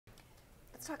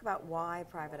Let's talk about why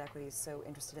private equity is so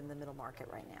interested in the middle market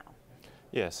right now.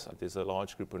 Yes, there's a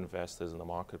large group of investors in the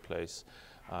marketplace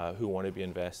who want to be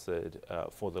invested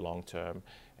for the long term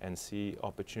and see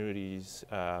opportunities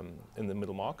in the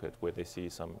middle market where they see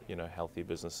some, healthy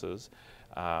businesses.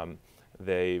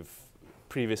 They've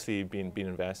previously been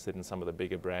invested in some of the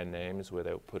bigger brand names where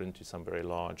they were put into some very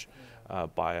large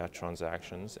buyout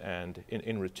transactions, and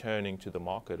in returning to the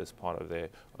market as part of their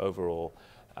overall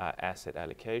asset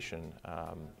allocation,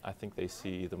 I think they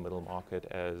see the middle market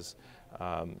as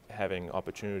having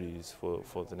opportunities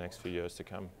for the next few years to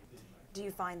come. Do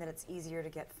you find that it's easier to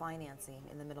get financing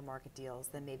in the middle market deals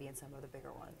than maybe in some of the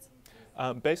bigger ones?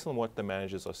 Based on what the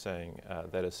managers are saying,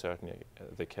 that is certainly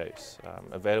the case.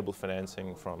 Available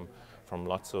financing from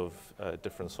lots of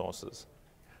different sources,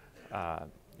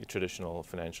 your traditional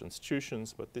financial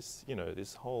institutions, but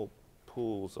this whole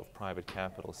pools of private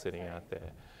capital sitting out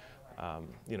there,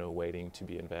 waiting to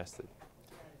be invested.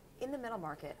 In the middle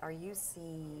market, are you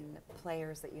seeing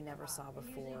players that you never saw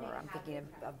before? I'm thinking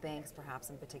of banks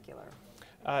perhaps in particular.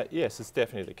 Yes, it's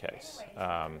definitely the case.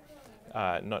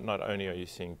 Not only are you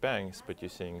seeing banks, but you're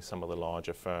seeing some of the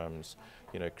larger firms,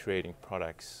 creating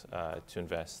products to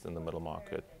invest in the middle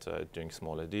market, doing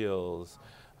smaller deals,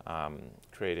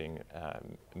 creating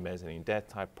mezzanine debt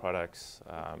type products,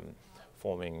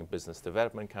 forming business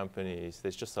development companies.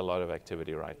 There's just a lot of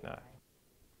activity right now.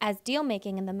 As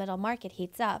deal-making in the middle market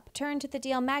heats up, turn to the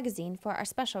Deal magazine for our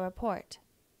special report.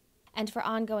 And for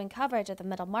ongoing coverage of the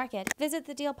middle market, visit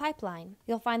the Deal Pipeline.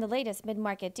 You'll find the latest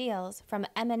mid-market deals from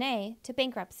M&A to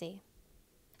bankruptcy.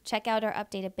 Check out our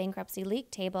updated bankruptcy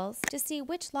league tables to see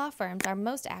which law firms are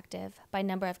most active by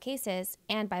number of cases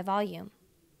and by volume.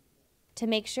 To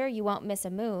make sure you won't miss a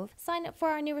move, sign up for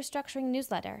our new restructuring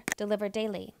newsletter, delivered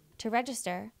daily. To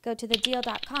register, go to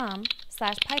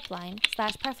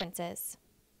thedeal.com/pipeline/preferences.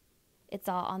 It's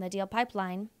all on the Deal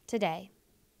Pipeline today.